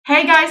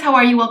Hey guys, how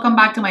are you? Welcome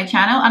back to my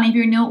channel, and if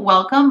you're new,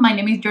 welcome. My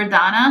name is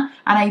Jordana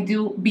and I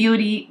do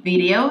beauty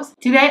videos.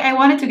 Today I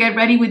wanted to get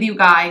ready with you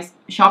guys,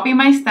 shopping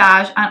my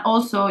stash and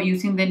also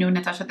using the Nude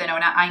Natasha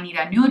Denona I Need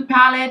a Nude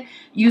palette.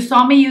 You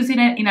saw me using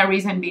it in a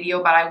recent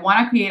video, but I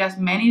want to create as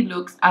many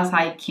looks as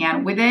I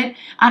can with it.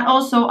 And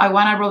also I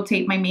want to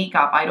rotate my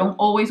makeup. I don't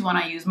always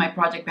want to use my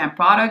project pan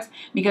products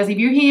because if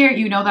you're here,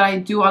 you know that I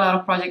do a lot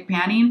of project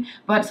panning,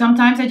 but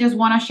sometimes I just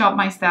want to shop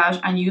my stash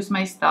and use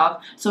my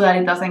stuff so that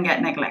it doesn't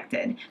get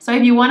neglected. So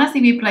if you want to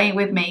see me playing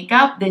with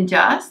makeup, then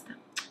just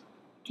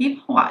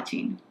keep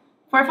watching.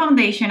 For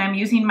foundation, I'm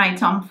using my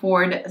Tom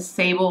Ford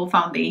Sable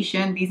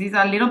foundation. This is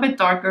a little bit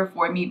darker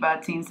for me,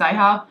 but since I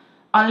have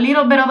a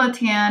little bit of a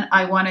tan,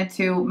 I wanted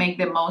to make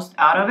the most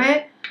out of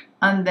it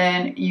and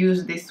then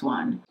use this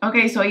one.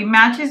 Okay, so it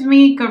matches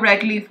me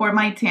correctly for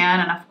my tan,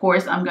 and of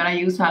course I'm gonna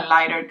use a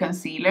lighter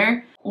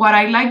concealer. What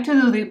I like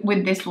to do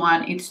with this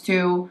one is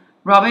to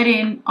rub it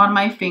in on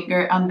my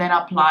finger and then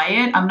apply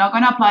it. I'm not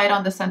gonna apply it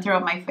on the center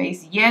of my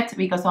face yet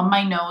because on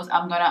my nose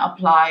I'm gonna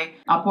apply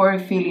a pore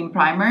filling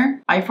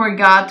primer. I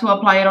forgot to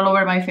apply it all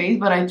over my face,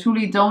 but I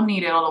truly don't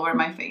need it all over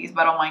my face,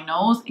 but on my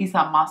nose is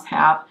a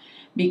must-have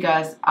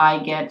because I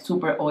get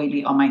super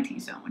oily on my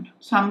T-zone.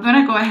 So I'm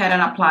gonna go ahead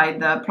and apply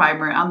the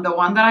primer, and the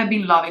one that I've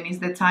been loving is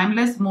the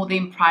Timeless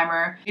Smoothing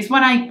Primer. This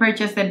one I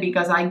purchased it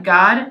because I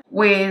got,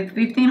 with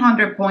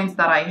 1,500 points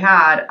that I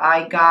had,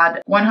 I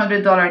got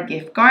 $100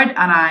 gift card,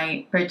 and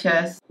I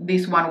purchased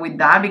this one with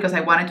that because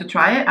I wanted to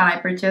try it, and I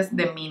purchased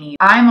the mini.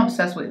 I'm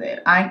obsessed with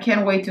it. I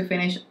can't wait to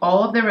finish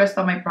all of the rest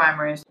of my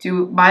primers,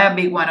 to buy a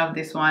big one of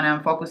this one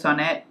and focus on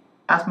it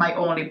as my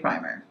only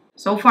primer.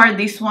 So far,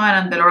 this one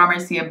and the Laura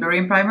Mercier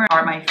Blurring Primer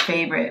are my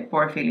favorite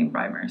pore filling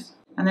primers.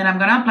 And then I'm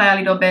gonna apply a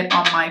little bit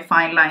on my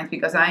fine lines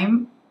because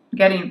I'm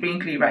getting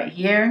wrinkly right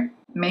here.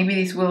 Maybe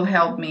this will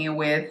help me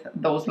with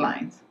those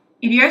lines.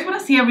 If you guys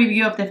wanna see a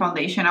review of the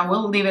foundation, I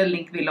will leave a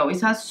link below.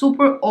 It's a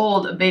super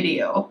old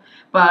video,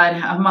 but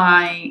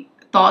my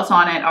thoughts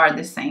on it are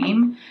the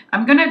same.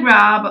 I'm gonna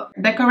grab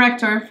the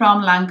corrector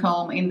from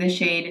LANCOME in the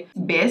shade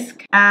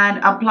Bisque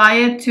and apply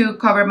it to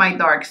cover my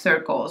dark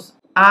circles.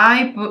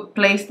 I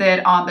placed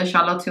it on the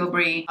Charlotte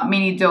Tilbury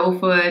mini doe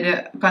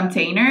food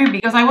container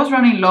because I was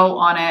running low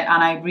on it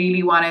and I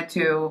really wanted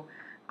to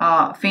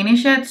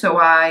finish it, so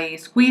I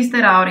squeezed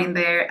it out in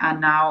there and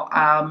now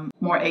I'm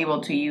more able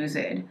to use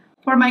it.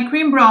 For my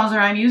cream bronzer,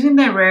 I'm using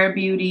the Rare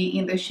Beauty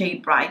in the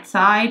shade Bright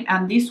Side,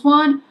 and this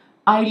one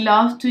I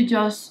love to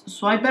just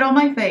swipe it on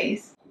my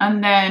face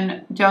and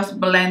then just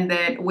blend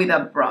it with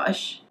a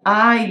brush.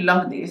 I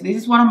love this. This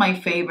is one of my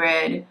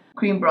favorite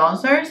cream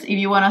bronzers. If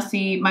you want to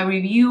see my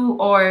review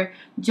or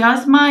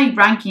just my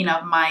ranking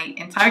of my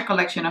entire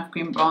collection of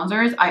cream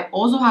bronzers, I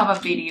also have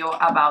a video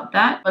about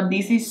that. But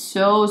this is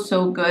so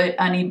good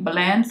and it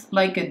blends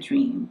like a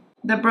dream.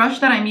 The brush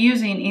that I'm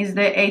using is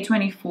the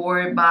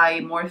A24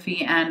 by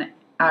Morphe and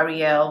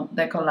Ariel,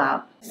 the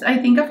collab. It's, I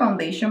think, a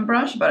foundation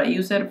brush, but I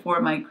use it for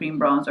my cream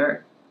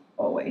bronzer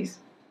always.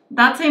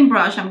 That same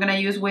brush I'm gonna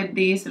use with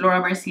this Laura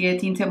Mercier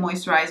Tinted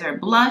Moisturizer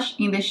Blush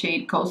in the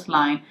shade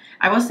Coastline.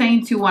 I was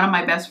saying to one of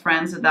my best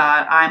friends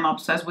that I'm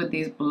obsessed with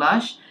this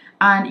blush,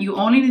 and you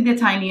only need the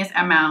tiniest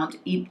amount.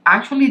 It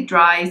actually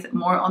dries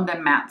more on the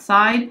matte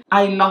side.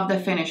 I love the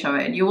finish of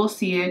it. You will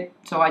see it.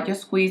 So I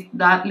just squeezed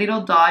that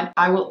little dot.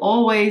 I will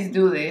always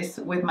do this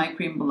with my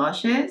cream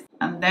blushes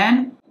and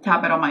then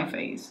tap it on my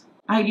face.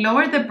 I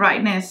lowered the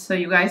brightness so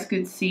you guys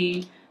could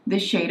see the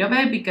shade of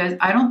it because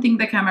I don't think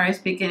the camera is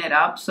picking it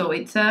up. So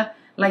it's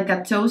like a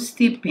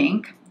toasty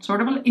pink, sort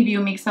of if you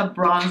mix a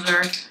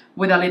bronzer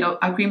with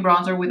a cream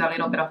bronzer with a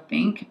little bit of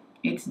pink,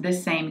 it's the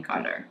same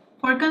color.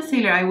 For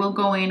concealer, I will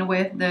go in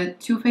with the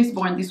Too Faced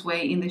Born This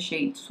Way in the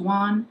shade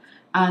Swan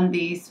and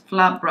this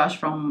flat brush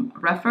from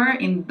Refer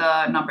in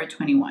the number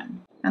 21.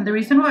 And the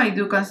reason why I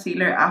do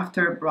concealer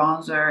after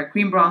bronzer,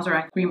 cream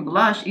bronzer and cream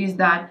blush is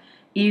that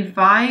if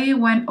I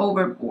went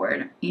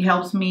overboard, it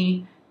helps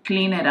me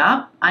clean it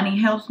up, and it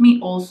helps me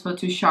also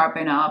to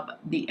sharpen up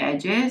the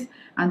edges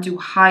and to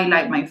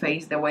highlight my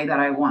face the way that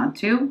I want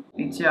to.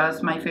 It's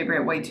just my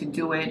favorite way to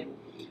do it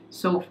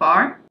so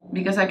far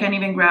because I can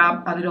even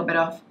grab a little bit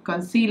of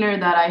concealer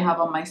that I have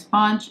on my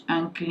sponge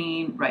and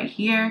clean right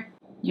here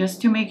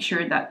just to make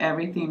sure that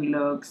everything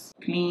looks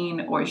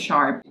clean or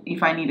sharp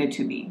if I need it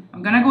to be.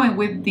 I'm gonna go in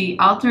with the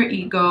Alter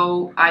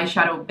Ego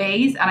eyeshadow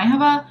base, and I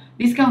have a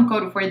discount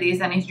code for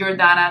this and it's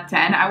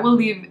Jordana10. I will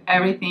leave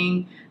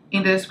everything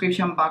in the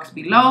description box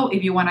below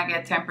if you want to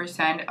get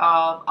 10%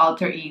 of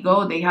Alter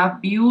Ego. They have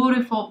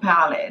beautiful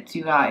palettes,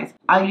 you guys.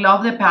 I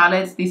love the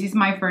palettes. This is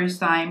my first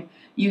time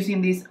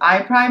using this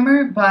eye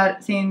primer,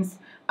 but since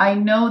I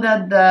know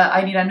that the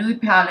I Need a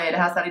Nude palette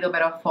has a little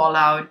bit of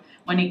fallout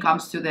when it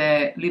comes to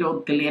the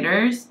little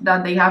glitters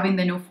that they have in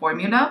the new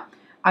formula,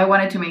 I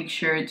wanted to make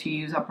sure to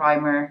use a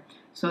primer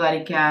so that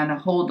it can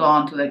hold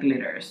on to the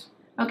glitters.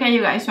 Okay,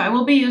 you guys, so I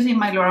will be using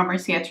my Laura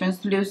Mercier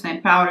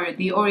translucent powder,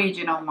 the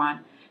original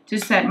one, to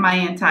set my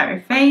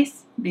entire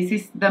face. This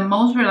is the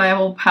most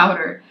reliable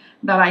powder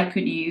that I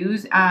could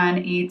use, and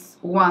it's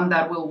one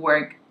that will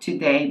work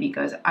today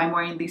because I'm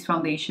wearing this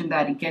foundation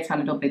that it gets a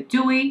little bit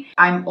dewy.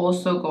 I'm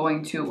also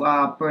going to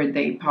a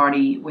birthday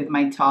party with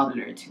my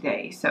toddler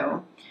today,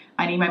 so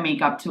I need my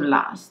makeup to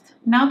last.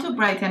 Now to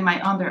brighten my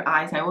under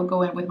eyes, I will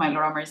go in with my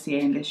Laura Mercier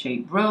in the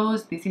shade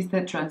Rose. This is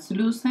the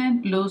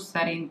translucent loose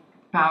setting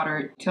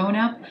powder tone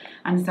up,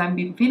 and since I've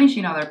been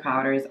finishing other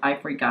powders, I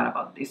forgot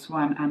about this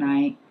one and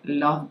I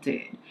loved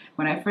it.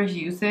 When I first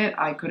used it,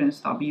 I couldn't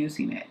stop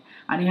using it,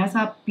 and it has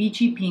a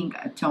peachy pink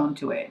tone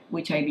to it,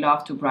 which I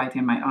love to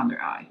brighten my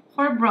under eye.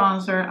 For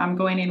bronzer, I'm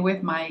going in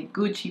with my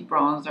Gucci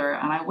bronzer,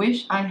 and I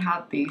wish I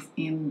had this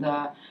in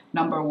the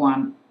number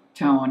 1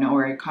 tone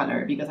or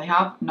color because I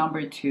have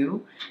number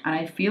 2, and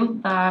I feel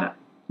that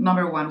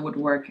number 1 would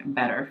work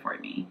better for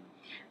me.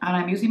 And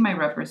I'm using my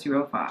Reference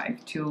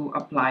 05 to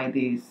apply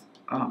this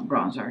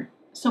bronzer.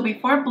 So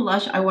before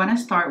blush, I want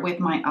to start with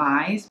my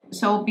eyes.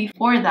 So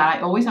before that, I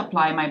always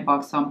apply my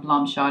Buxom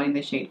Plum Shot in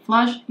the shade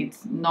Flush.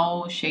 It's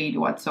no shade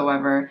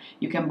whatsoever.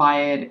 You can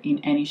buy it in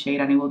any shade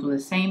and it will do the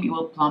same. It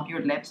will plump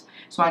your lips.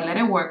 So I let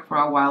it work for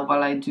a while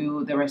I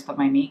do the rest of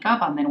my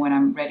makeup, and then when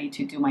I'm ready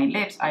to do my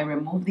lips, I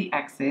remove the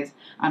excess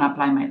and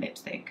apply my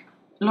lipstick.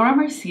 Laura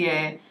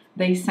Mercier,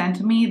 they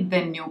sent me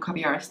the new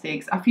caviar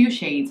sticks, a few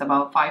shades,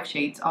 about 5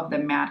 shades of the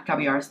matte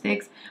caviar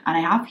sticks, and I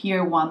have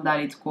here one that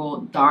it's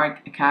called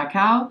Dark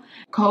Cacao.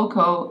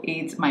 Cocoa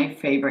is my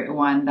favorite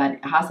one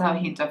that has a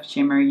hint of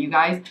shimmer. You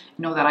guys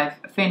know that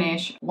I've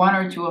finished 1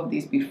 or 2 of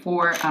these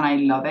before and I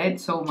love it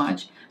so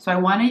much. So I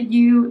wanted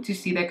you to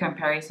see the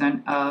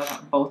comparison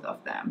of both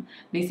of them.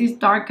 This is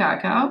Dark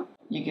Cacao,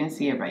 you can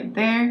see it right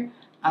there.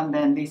 And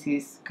then this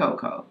is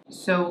Cocoa.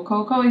 So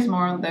Cocoa is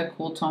more on the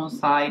cool tone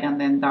side,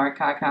 and then Dark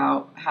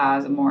Cacao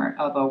has more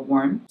of a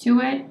warmth to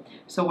it.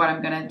 So what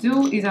I'm gonna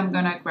do is I'm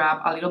gonna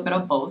grab a little bit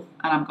of both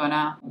and I'm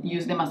gonna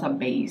use them as a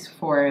base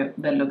for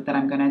the look that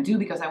I'm gonna do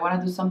because I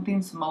wanna do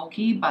something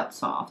smoky but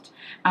soft.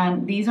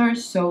 And these are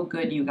so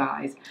good, you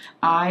guys.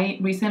 I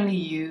recently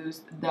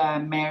used the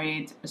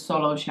Merit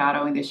Solo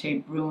Shadow in the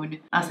shade Grwm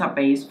as a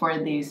base for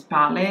this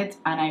palette,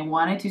 and I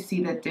wanted to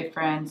see the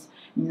difference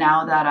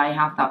now that I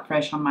have that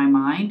fresh on my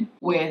mind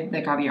with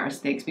the caviar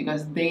sticks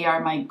because they are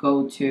my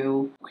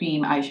go-to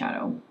cream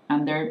eyeshadow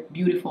and they're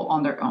beautiful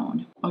on their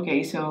own.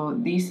 Okay, so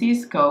this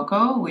is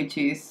Cocoa, which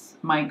is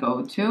my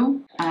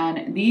go-to,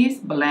 and these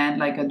blend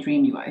like a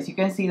dream, you guys. You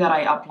can see that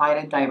I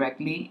applied it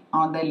directly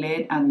on the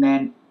lid, and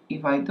then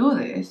if I do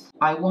this,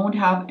 I won't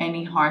have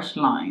any harsh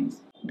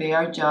lines. They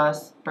are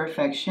just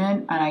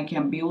perfection and I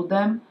can build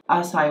them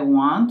as I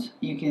want.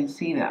 You can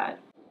see that.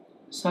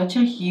 Such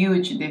a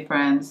huge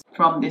difference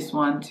from this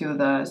one to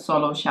the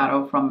Solo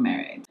Shadow from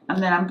Merit.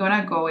 And then I'm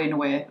gonna go in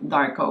with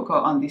Dark Cocoa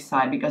on this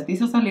side because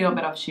this has a little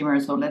bit of shimmer,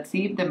 so let's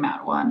see if the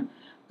matte one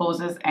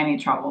poses any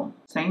trouble.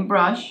 Same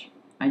brush,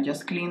 I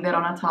just cleaned it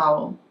on a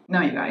towel. No,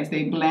 you guys,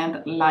 they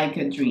blend like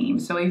a dream.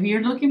 So if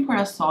you're looking for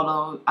a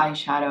solo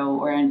eyeshadow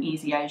or an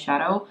easy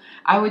eyeshadow,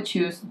 I would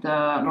choose the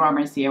Laura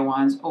Mercier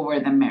ones over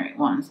the Merit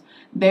ones.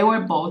 They were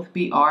both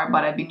BR,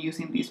 but I've been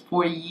using these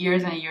for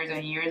years and years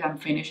and years. I'm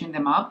finishing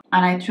them up.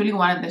 And I truly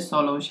wanted the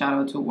solo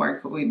shadow to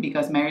work with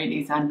because Merit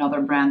is another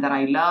brand that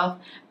I love,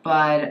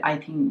 but I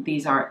think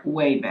these are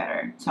way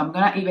better. So I'm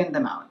gonna even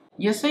them out.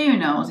 Just so you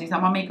know, since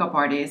I'm a makeup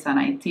artist and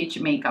I teach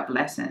makeup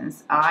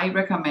lessons, I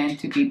recommend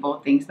to people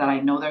things that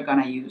I know they're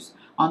gonna use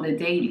on the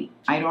daily.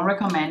 I don't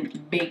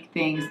recommend big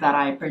things that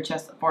I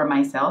purchase for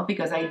myself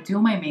because I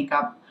do my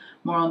makeup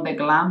more on the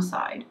glam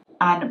side.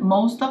 And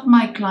most of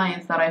my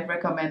clients that I've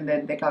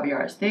recommended the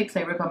caviar sticks,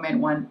 I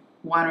recommend one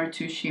or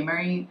two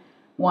shimmery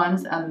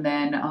ones and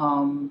then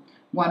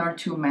 1 or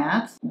 2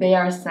 mattes. They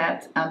are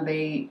set and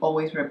they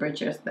always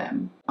repurchase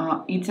them.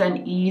 It's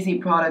an easy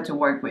product to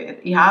work with.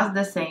 It has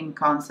the same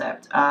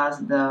concept as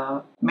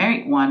the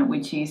Merit one,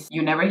 which is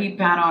you never hit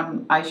pan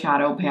on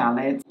eyeshadow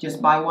palettes.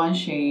 Just buy one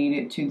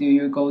shade to do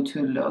your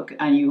go-to look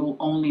and you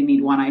only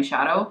need one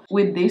eyeshadow.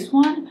 With this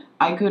one,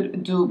 I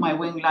could do my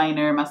wing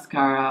liner,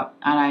 mascara,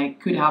 and I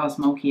could have a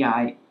smoky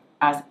eye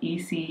as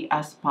easy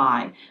as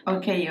pie.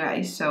 Okay, you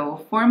guys,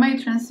 so for my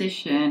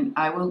transition,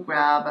 I will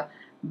grab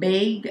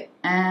Beige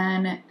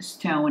and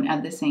Stone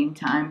at the same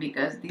time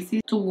because this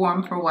is too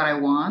warm for what I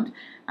want,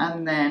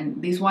 and then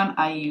this one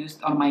I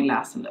used on my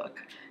last look.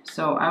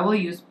 So I will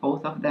use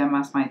both of them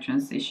as my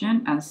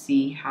transition and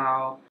see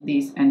how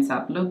this ends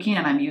up looking,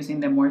 and I'm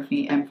using the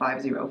Morphe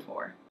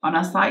M504. On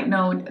a side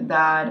note,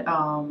 that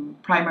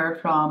primer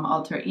from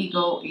Alter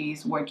Ego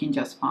is working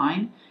just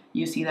fine.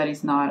 You see that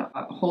it's not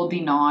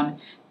holding on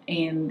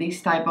in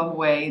this type of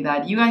way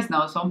that you guys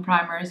know some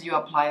primers you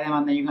apply them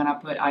and then you're gonna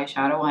put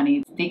eyeshadow and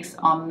it sticks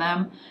on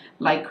them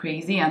like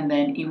crazy and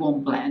then it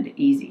won't blend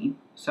easy.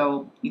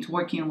 So it's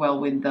working well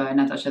with the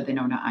Natasha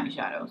Denona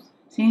eyeshadows.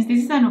 Since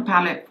this is a new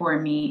palette for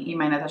me in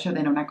my Natasha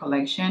Denona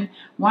collection,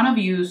 one of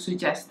you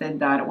suggested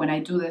that when I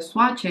do the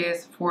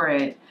swatches for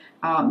it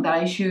that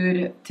I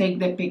should take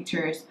the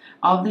pictures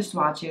of the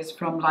swatches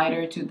from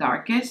lighter to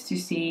darkest to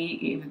see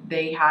if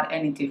they had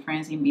any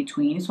difference in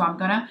between. So I'm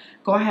gonna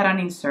go ahead and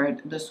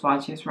insert the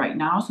swatches right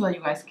now so that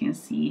you guys can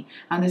see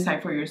and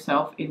decide for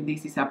yourself if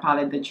this is a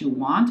palette that you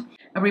want.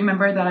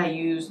 Remember that I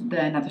use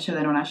the Natasha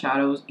Denona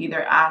shadows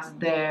either as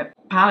the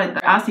palette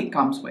as it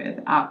comes with,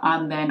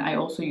 and then I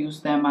also use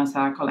them as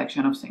a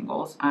collection of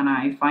singles, and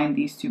I find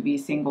these to be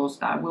singles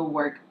that will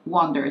work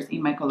wonders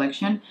in my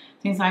collection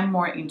since I'm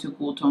more into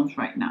cool tones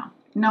right now.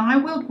 Now I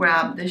will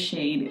grab the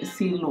shade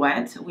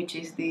Silhouette, which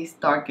is this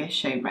darkest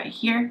shade right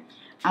here,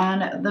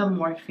 and the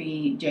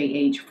Morphe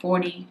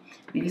JH40.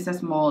 This is a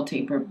small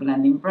taper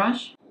blending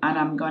brush, and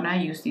I'm gonna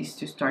use this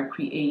to start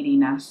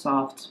creating a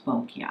soft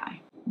smoky eye.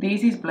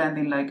 This is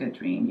blending like a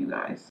dream, you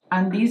guys.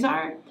 And these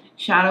are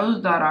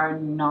shadows that are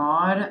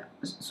not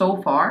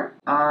so far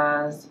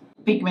as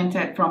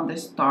pigmented from the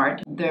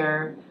start.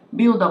 They're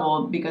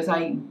buildable because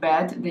I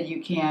bet that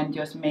you can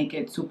just make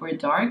it super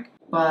dark,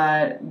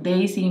 but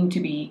they seem to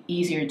be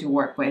easier to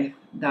work with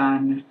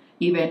than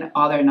even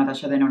other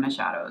Natasha Denona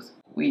shadows,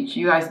 which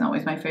you guys know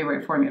is my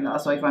favorite formula.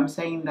 So if I'm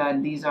saying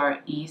that these are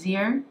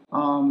easier,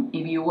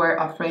 if you were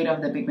afraid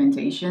of the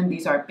pigmentation,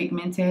 these are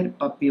pigmented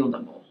but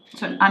buildable.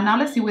 So, and now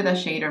let's see with a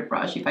shader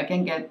brush if I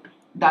can get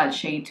that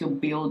shade to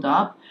build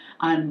up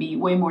and be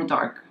way more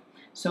dark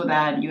so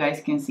that you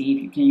guys can see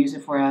if you can use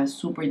it for a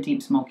super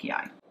deep smoky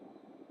eye.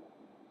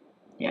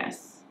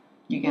 Yes,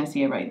 you can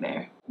see it right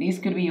there. This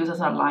could be used as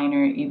a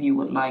liner if you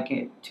would like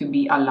it to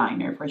be a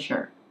liner for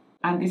sure.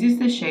 And this is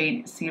the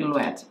shade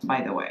Silhouette,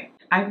 by the way.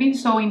 I've been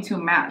so into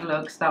matte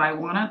looks that I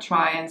want to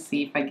try and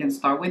see if I can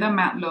start with a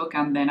matte look,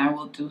 and then I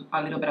will do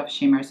a little bit of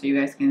shimmer so you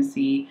guys can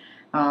see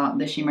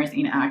the shimmers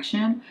in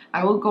action.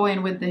 I will go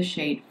in with the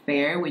shade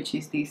Fair, which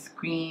is this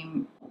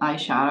cream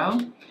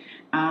eyeshadow,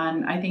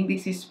 and I think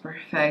this is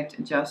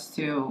perfect just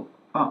to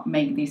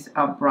make this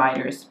a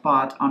brighter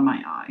spot on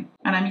my eye.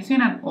 And I'm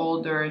using an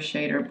older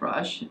shader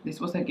brush. This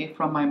was a gift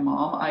from my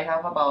mom. I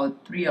have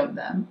about 3 of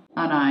them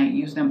and I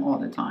use them all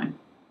the time.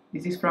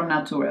 This is from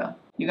Natura.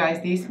 You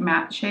guys, this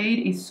matte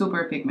shade is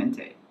super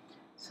pigmented.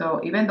 So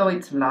even though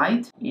it's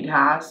light, it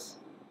has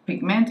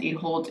pigment, it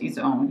holds its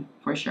own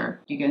for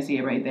sure. You can see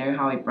it right there,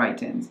 how it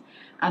brightens.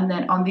 And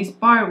then on this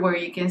part where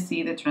you can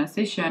see the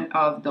transition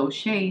of those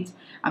shades,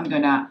 I'm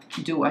gonna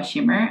do a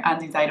shimmer. And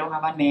since I don't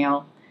have a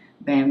nail,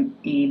 then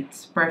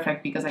it's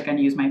perfect because I can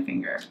use my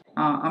finger.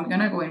 I'm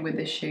gonna go in with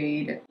the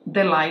shade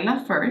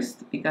Delilah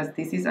first because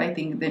this is, I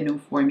think, the new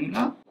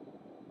formula.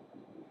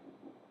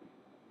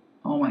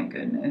 Oh my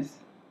goodness.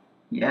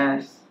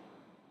 Yes,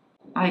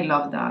 I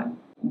love that.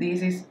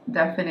 This is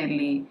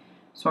definitely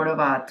sort of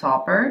a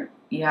topper.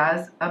 It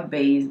has a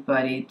base,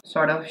 but it's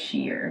sort of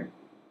sheer.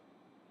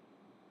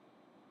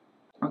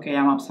 Okay,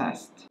 I'm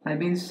obsessed. I've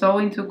been so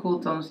into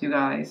cool tones, you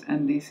guys,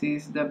 and this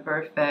is the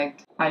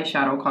perfect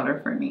eyeshadow color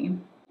for me.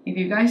 If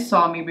you guys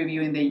saw me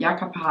reviewing the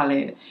Yaka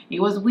palette,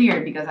 it was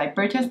weird because I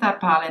purchased that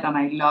palette and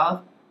I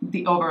love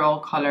the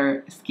overall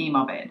color scheme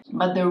of it.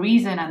 But the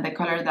reason and the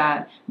color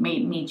that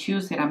made me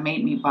choose it and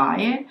made me buy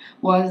it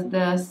was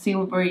the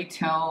silvery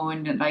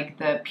tone, like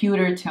the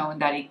pewter tone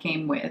that it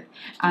came with.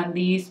 And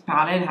this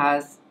palette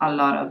has a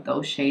lot of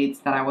those shades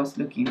that I was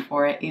looking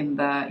for in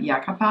the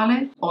Yaka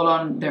palette, all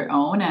on their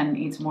own, and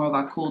it's more of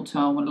a cool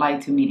tone,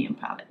 light to medium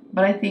palette.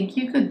 But I think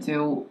you could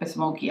do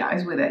smoky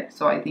eyes with it,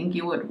 so I think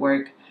it would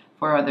work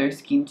for other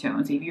skin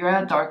tones. If you're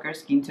a darker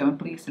skin tone,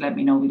 please let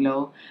me know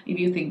below if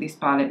you think this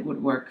palette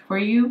would work for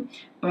you.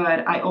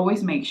 But I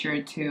always make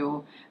sure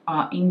to,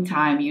 in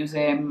time, use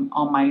them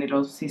on my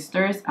little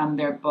sisters, and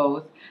they're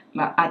both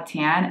a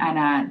tan and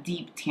a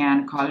deep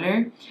tan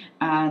color.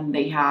 And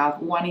they have,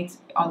 one it's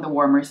on the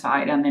warmer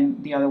side, and then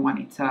the other one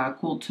it's a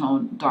cool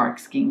tone, dark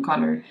skin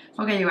color.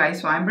 Okay, you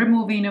guys, so I'm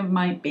removing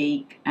my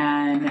bake,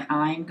 and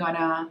I'm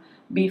gonna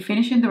be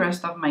finishing the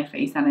rest of my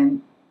face,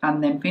 and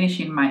then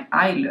finishing my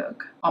eye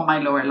look on my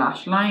lower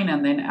lash line,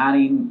 and then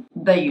adding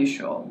the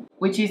usual,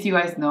 which is, you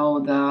guys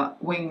know, the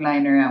wing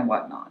liner and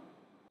whatnot.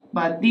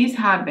 But this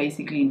had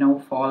basically no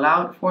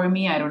fallout for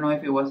me. I don't know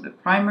if it was the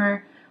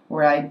primer,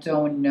 or I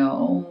don't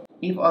know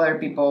if other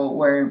people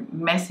were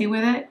messy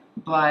with it,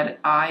 but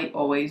I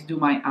always do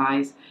my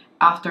eyes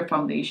after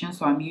foundation,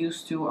 so I'm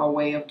used to a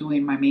way of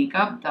doing my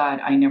makeup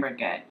that I never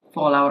get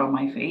fallout on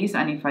my face.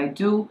 And if I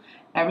do,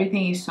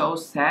 everything is so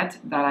set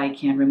that I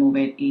can remove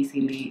it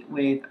easily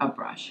with a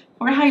brush.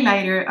 For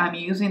highlighter, I'm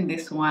using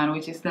this one,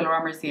 which is the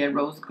Laura Mercier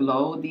Rose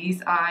Glow.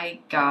 These I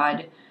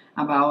got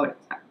about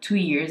 2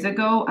 years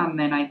ago, and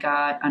then I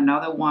got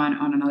another one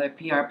on another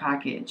PR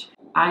package.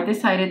 I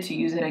decided to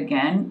use it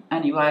again,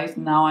 and you guys,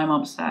 now I'm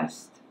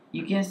obsessed.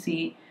 You can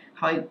see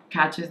how it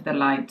catches the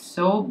light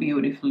so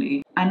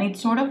beautifully, and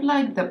it's sort of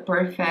like the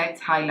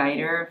perfect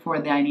highlighter for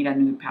the I Need a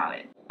Nude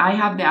palette. I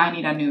have the I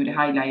Need a Nude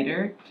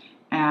highlighter,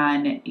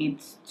 and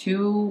it's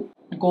too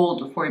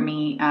gold for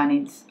me, and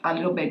it's a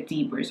little bit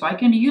deeper, so I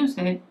can use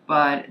it,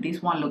 but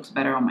this one looks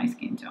better on my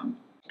skin tone.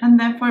 And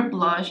then for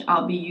blush,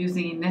 I'll be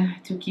using,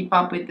 to keep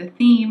up with the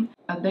theme,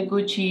 the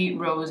Gucci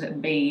Rose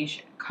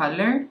Beige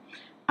color.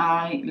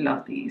 I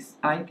love these.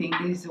 I think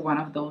this is one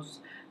of those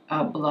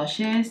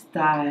blushes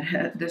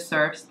that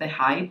deserves the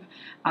hype.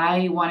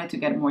 I wanted to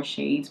get more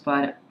shades,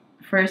 but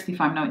first, if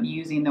I'm not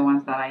using the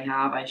ones that I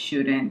have, I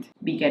shouldn't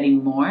be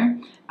getting more.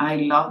 I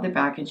love the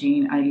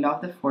packaging, I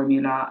love the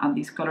formula, and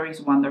this color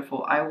is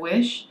wonderful.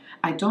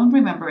 I don't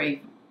remember if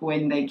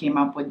when they came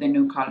up with the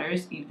new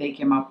colors, if they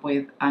came up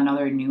with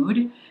another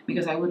nude,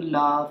 because I would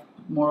love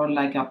more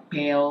like a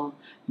pale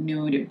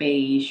nude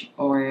beige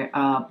or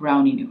a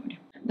brownie nude.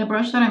 The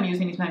brush that I'm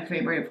using is my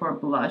favorite for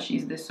blush,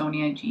 is the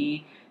Sonia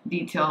G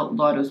Detail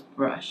Lotus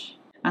brush.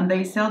 And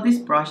they sell these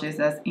brushes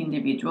as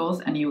individuals,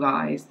 and you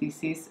guys,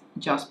 this is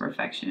just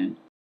perfection.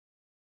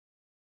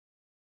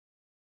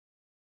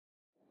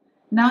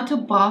 Now to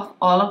buff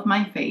all of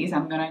my face,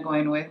 I'm gonna go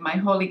in with my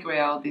holy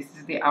grail. This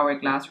is the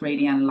Hourglass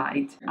Radiant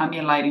Light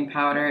Ambient Lighting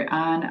Powder,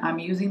 and I'm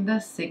using the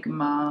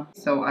Sigma,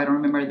 so I don't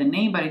remember the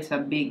name, but it's a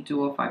big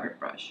dual fiber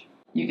brush.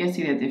 You can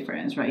see the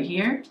difference right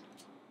here,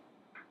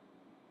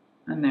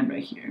 and then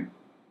right here.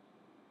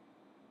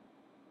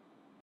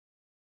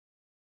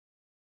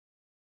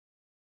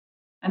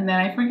 And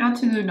then I forgot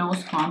to do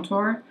nose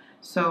contour,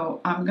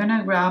 so I'm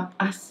gonna grab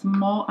a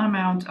small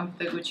amount of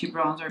the Gucci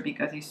bronzer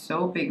because it's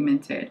so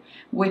pigmented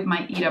with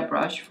my Ida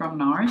brush from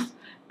NARS,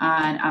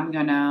 and I'm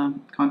gonna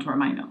contour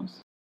my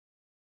nose.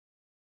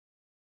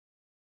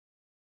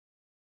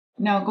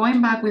 Now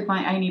going back with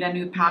my I Need a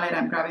Nude palette,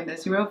 I'm grabbing the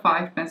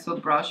 05 pencil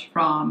brush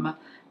from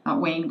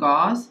Wayne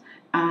Goss.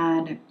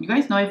 And you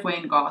guys know if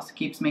Wayne Goss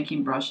keeps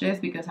making brushes,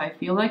 because I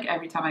feel like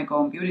every time I go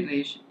on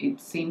Beautylish, it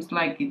seems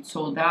like it's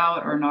sold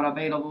out or not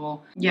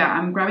available. Yeah,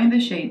 I'm grabbing the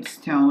shade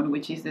Stone,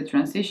 which is the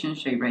transition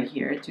shade right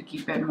here, to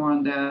keep it more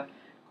on the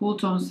cool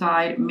tone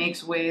side,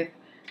 mixed with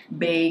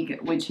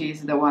Bake, which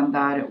is the one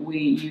that we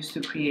use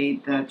to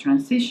create the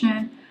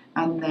transition.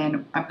 And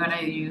then I'm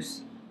gonna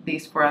use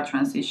this for a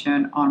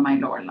transition on my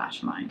lower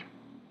lash line.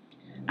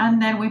 And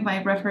then with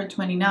my Refer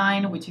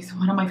 29, which is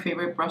one of my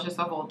favorite brushes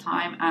of all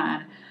time,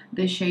 and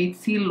the shade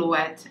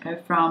Silhouette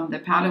from the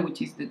palette,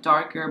 which is the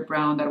darker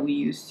brown that we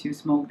use to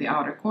smoke the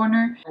outer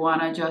corner, I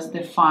want to just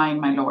define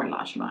my lower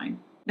lash line.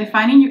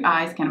 Defining your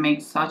eyes can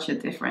make such a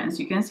difference.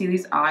 You can see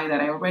this eye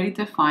that I already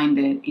defined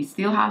it. It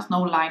still has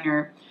no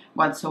liner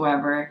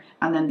whatsoever,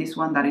 and then this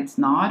one that it's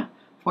not.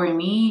 For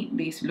me,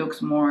 this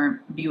looks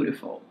more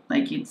beautiful.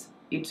 Like it's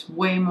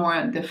way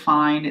more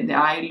defined, the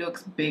eye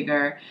looks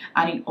bigger,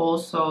 and it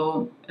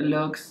also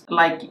looks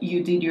like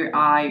you did your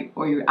eye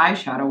or your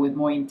eyeshadow with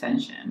more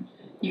intention.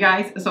 You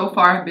guys, so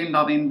far I've been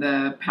loving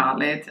the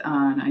palette,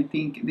 and I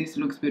think this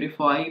looks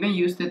beautiful. I even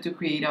used it to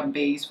create a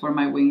base for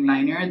my wing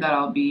liner that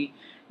I'll be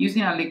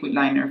using a liquid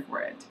liner for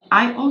it.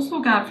 I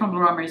also got from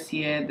Laura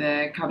Mercier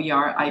the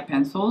Caviar eye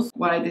pencils.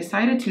 What I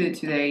decided to do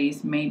today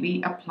is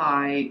maybe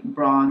apply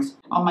bronze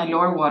on my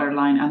lower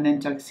waterline and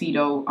then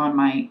tuxedo on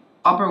my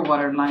upper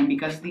waterline,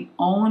 because the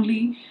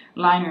only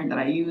liner that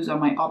I use on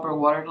my upper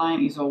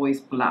waterline is always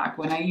black.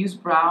 When I use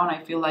brown, I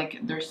feel like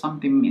there's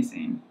something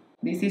missing.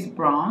 This is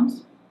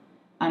bronze,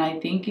 and I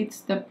think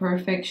it's the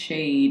perfect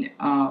shade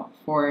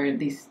for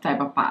this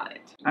type of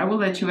palette. I will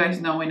let you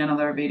guys know in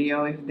another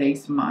video if they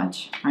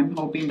smudge. I'm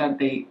hoping that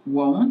they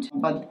won't,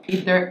 but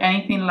if they're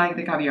anything like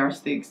the Caviar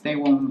sticks, they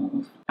won't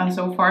move. And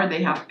so far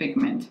they have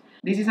pigment.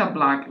 This is a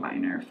black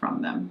liner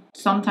from them.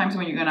 Sometimes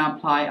when you're gonna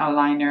apply a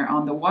liner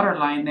on the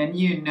waterline, then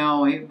you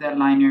know if the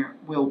liner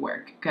will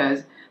work,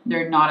 because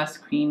they're not as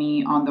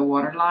creamy on the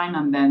waterline,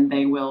 and then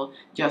they will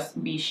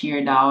just be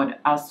sheared out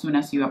as soon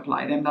as you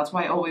apply them. That's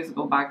why I always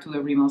go back to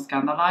the Rimmel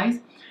Scandalize.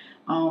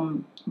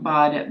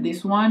 But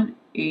this one,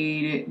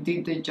 it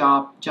did the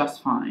job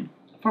just fine.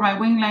 For my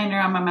wing liner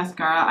and my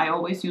mascara, I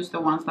always use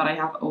the ones that I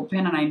have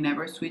open, and I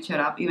never switch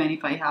it up, even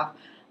if I have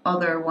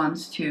other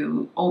ones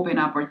to open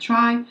up or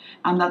try.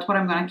 And that's what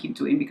I'm gonna keep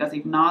doing, because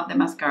if not, the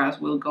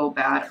mascaras will go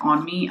bad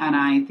on me, and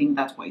I think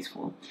that's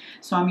wasteful.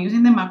 So I'm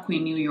using the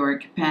McQueen New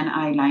York pen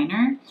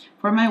eyeliner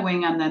for my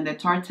wing, and then the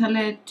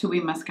Tartelette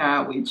tubing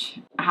mascara, which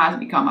has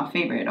become a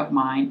favorite of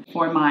mine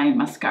for my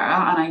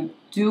mascara, and I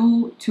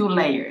do 2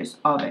 layers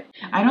of it.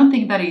 I don't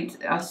think that it's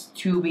as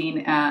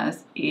tubing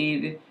as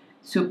it's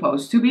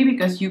supposed to be,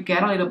 because you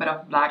get a little bit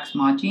of black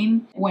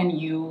smudging when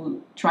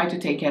you try to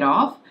take it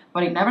off,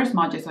 but it never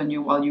smudges on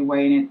you while you're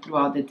wearing it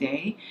throughout the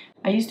day.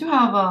 I used to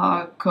have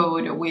a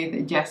code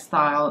with Just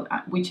Style,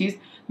 which is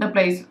the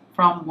place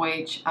from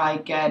which I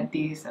get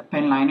these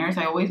pen liners.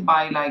 I always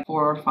buy like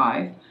 4 or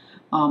 5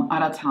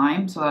 at a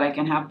time, so that I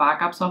can have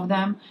backups of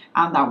them,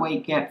 and that way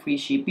get free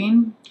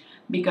shipping,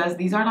 because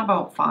these are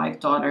about $5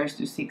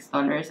 to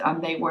 $6,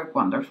 and they work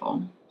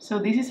wonderful. So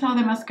this is how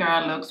the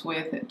mascara looks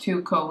with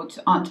 2 coats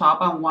on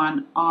top and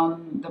 1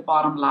 on the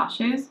bottom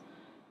lashes.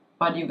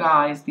 But you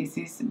guys, this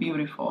is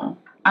beautiful.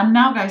 And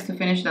now guys, to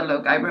finish the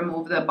look, I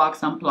removed the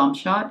Box and Plum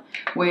Shot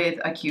with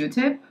a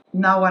Q-tip.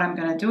 Now what I'm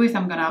gonna do is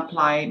I'm gonna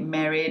apply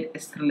Merit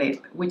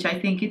Slip, which I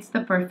think it's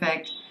the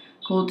perfect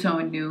cool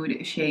tone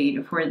nude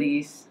shade for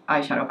this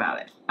eyeshadow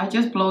palette. I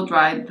just blow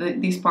dried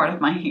this part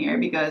of my hair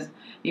because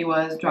it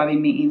was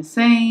driving me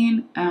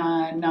insane,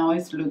 and now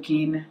it's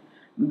looking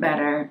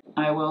better.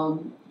 I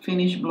will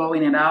finish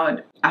blowing it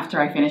out after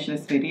I finish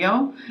this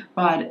video,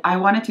 but I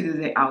wanted to do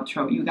the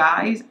outro. You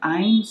guys,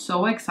 I'm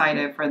so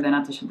excited for the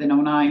Natasha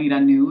Denona I Need a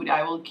Nude.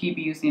 I will keep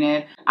using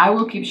it. I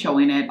will keep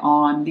showing it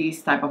on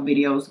these type of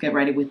videos. Get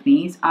ready with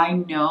me. I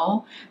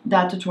know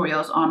that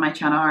tutorials on my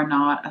channel are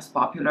not as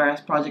popular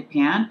as Project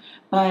Pan,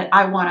 but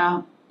I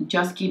wanna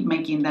just keep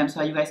making them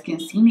so you guys can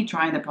see me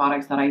trying the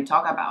products that I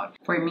talk about.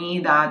 For me,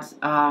 that's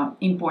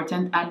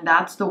important, and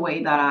that's the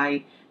way that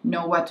I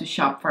know what to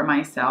shop for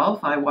myself.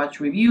 I watch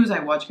reviews, I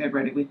watch Get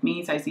Ready With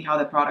Me, so I see how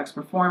the products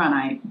perform and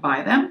I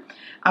buy them.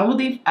 I will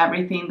leave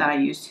everything that I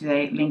used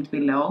today linked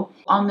below.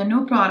 On the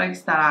new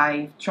products that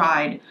I've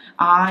tried,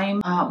 I'm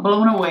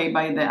blown away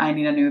by the I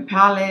Need a Nude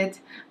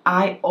palette.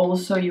 I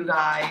also, you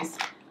guys,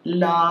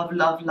 love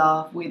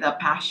with a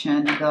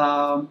passion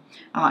the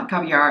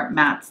caviar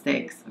matte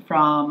sticks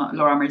from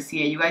Laura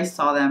Mercier. You guys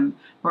saw them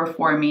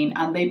performing,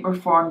 and they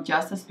perform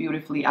just as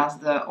beautifully as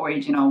the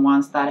original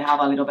ones that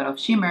have a little bit of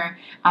shimmer.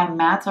 And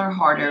mattes are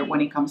harder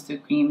when it comes to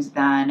creams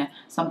than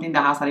something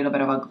that has a little bit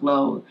of a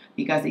glow,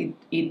 because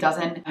it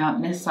doesn't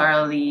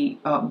necessarily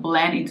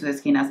blend into the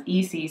skin as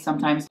easy.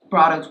 Sometimes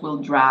products will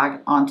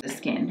drag onto the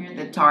skin.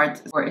 The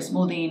Tarte for a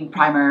smoothing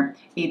primer,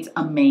 it's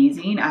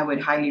amazing. I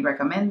would highly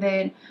recommend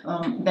it.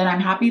 Then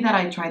I'm happy that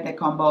I tried the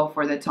combo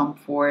for the Tom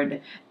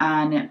Ford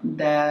and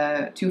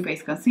the Too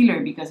Faced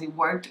concealer because it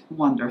worked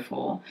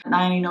wonderful. And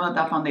I know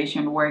that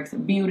foundation works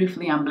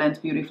beautifully and blends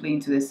beautifully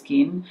into the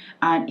skin,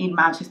 and it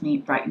matches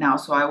me right now,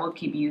 so I will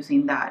keep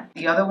using that.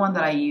 The other one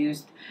that I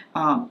used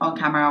on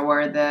camera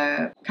were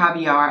the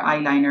caviar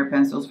eyeliner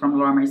pencils from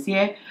Laura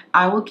Mercier.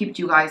 I will keep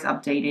you guys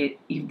updated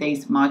if they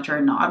smudge or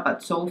not,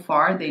 but so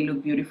far they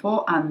look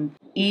beautiful, and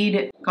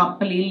it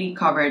completely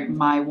covered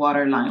my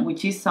waterline,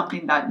 which is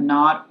something that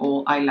not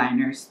all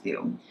eyeliners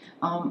do.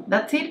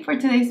 That's it for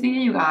today's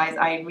video, you guys.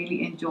 I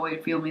really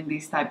enjoyed filming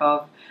this type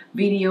of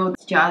video,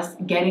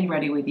 just getting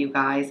ready with you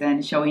guys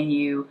and showing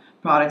you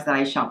products that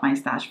I shop my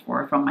stash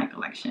for from my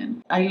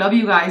collection. I love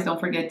you guys.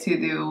 Don't forget to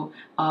do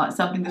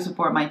something to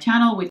support my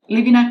channel with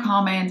leaving a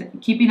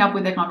comment, keeping up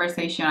with the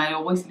conversation. I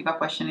always leave a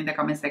question in the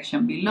comment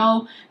section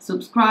below.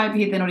 Subscribe,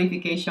 hit the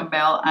notification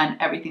bell, and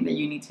everything that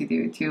you need to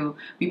do to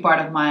be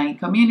part of my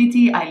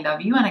community. I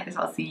love you, and I guess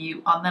I'll see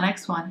you on the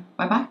next one.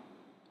 Bye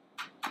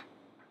bye.